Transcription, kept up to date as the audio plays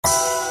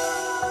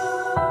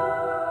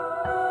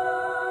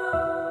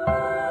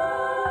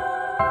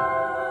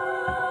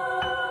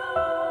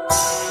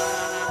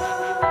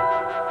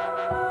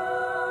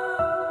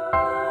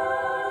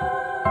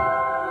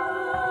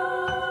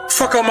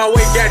Fuck on my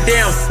way,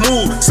 goddamn,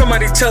 move.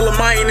 Somebody tell him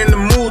I ain't in the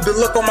mood. The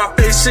look on my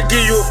face should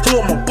give you a clue.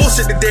 I'm a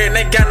bullshit today and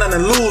ain't got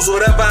nothing to lose.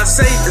 Whatever I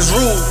say is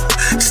rude.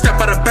 Step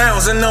out of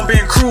bounds and I'm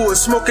being cruel.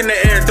 It's smoke in the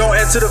air, don't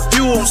add to the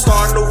fuel. I'm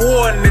starting the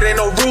war and it ain't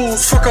no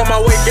rules. Fuck on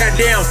my way,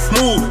 goddamn,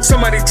 move.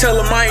 Somebody tell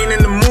him I ain't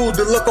in the mood.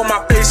 The look on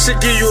my face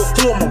should give you a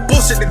clue. I'm a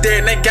bullshit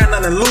today and ain't got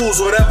nothing to lose.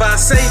 Whatever I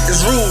say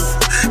is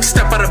rude.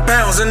 Step out of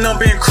bounds and I'm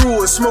being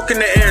cruel. It's smoke in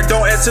the air,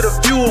 don't add to the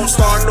fuel. I'm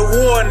starting the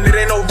war and it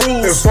ain't no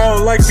rules. If I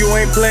don't like you,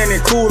 ain't playing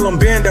it cool. I'm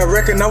being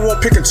direct and I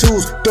won't pick and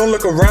choose. Don't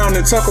look around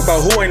and talk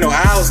about who ain't no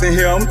owls in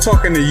here. I'm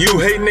talking to you.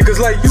 Hate niggas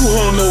like you who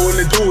don't know what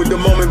to do at the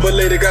moment, but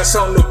later got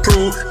something to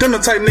prove. Them the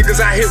type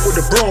niggas I hit with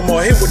the broom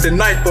or hit with the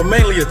knife, but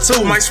mainly a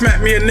tool. Might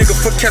smack me a nigga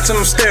for catching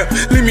them stare.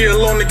 Leave me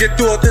alone to get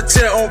through out the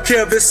tear. I don't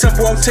care if it's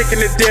simple, I'm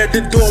taking it there.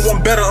 Then doing one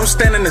better, I'm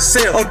standing the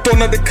sale. I'm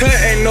throwing up the cut,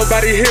 ain't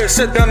nobody here.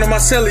 Shut down to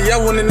my celly, I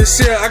went in the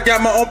share. I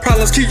got my own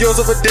problems, keep yours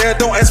over there.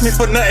 Don't ask me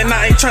for nothing,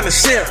 I ain't trying to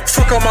share.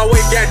 Fuck on my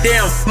way,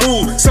 goddamn,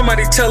 move.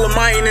 Somebody tell him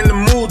I ain't in the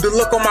mood. The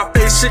look on my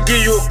face should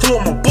give you a clue.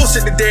 I'm a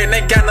bullshit today and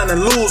ain't got nothing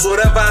to lose.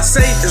 Whatever I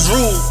say is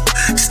rude.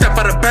 Step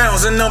out of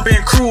bounds and I'm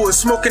being cruel. It's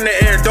smoke in the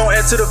air, don't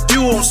add to the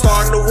fuel. I'm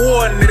starting the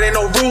war and it ain't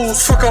no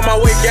rules. Fuck on my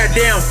way,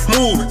 goddamn,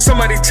 move.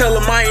 Somebody tell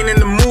him I ain't in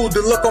the mood.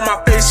 The look on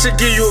my face should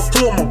give you a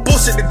clue. I'm a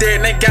bullshit today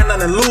and ain't got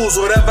nothing to lose.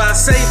 Whatever I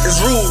say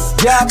is rude.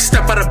 Yeah.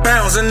 Step out of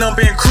bounds and I'm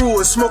being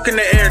cruel. It's smoke in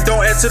the air,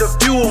 don't add to the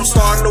fuel. I'm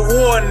starting the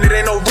war and it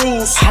ain't no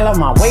rules. Hell on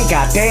my way,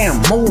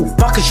 goddamn, move.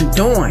 Fuck is you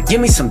doing? Give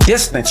me some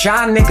distance.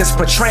 Y'all niggas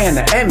portraying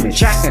the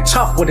image, acting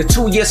tough with a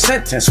 2-year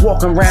sentence.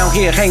 Walking around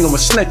here hanging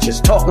with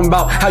snitches, talking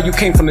about how you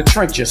came from the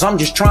trenches. I'm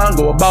just trying to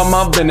go about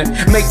my business,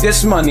 make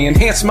this money,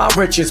 enhance my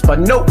riches. But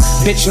nope,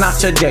 bitch, not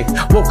today.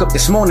 Woke up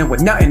this morning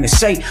with nothing to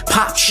say.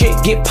 Pop shit,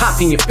 get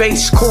popped in your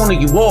face, corner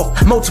you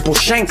off. Multiple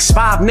shanks,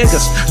 5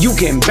 niggas, you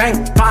getting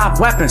banked. 5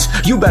 weapons,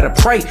 you better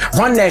pray.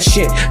 Run that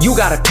shit, you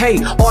gotta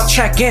pay or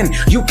check in.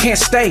 You can't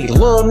stay,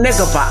 little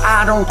nigga, but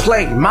I don't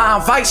play. My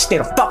advice, stay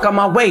the fuck out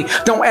my way.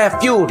 Don't add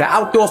fuel to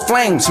outdoor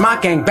flames. My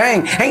gang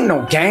bang, ain't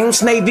no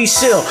gangs. Navy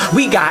SEAL,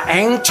 we got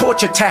aim,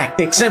 torture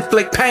tactics,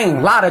 inflict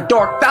pain. Lot of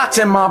dark thoughts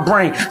in my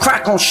brain.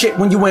 Crack on shit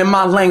when you in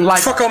my lane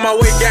like fuck on my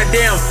way,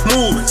 goddamn,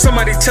 move.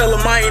 Somebody tell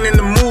him I ain't in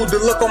the mood. The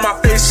look on my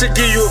face should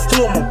give you a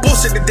clue. I'm a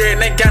bullshit today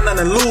and ain't got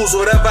nothing to lose.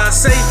 Whatever I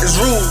say is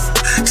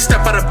rude.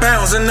 Step out of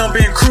bounds and I'm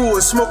being cruel.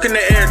 It's smoke in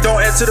the air,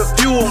 don't add to the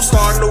fuel. I'm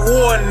starting the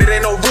war and it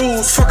ain't no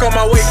rules. Fuck on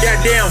my way,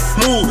 goddamn,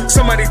 move.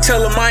 Somebody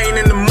tell him I ain't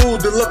in the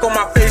mood. The look on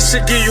my face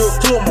should give you a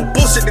clue. I'm a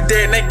bullshit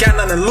today and ain't got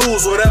nothing to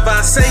lose. Whatever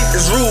I say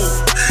is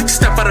rude.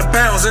 Step out of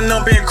bounds and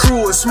I'm being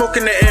cruel. It's smoke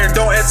in the air,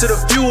 don't add to the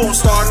fuel. I'm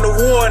starting the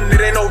war and it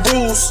ain't no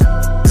rules.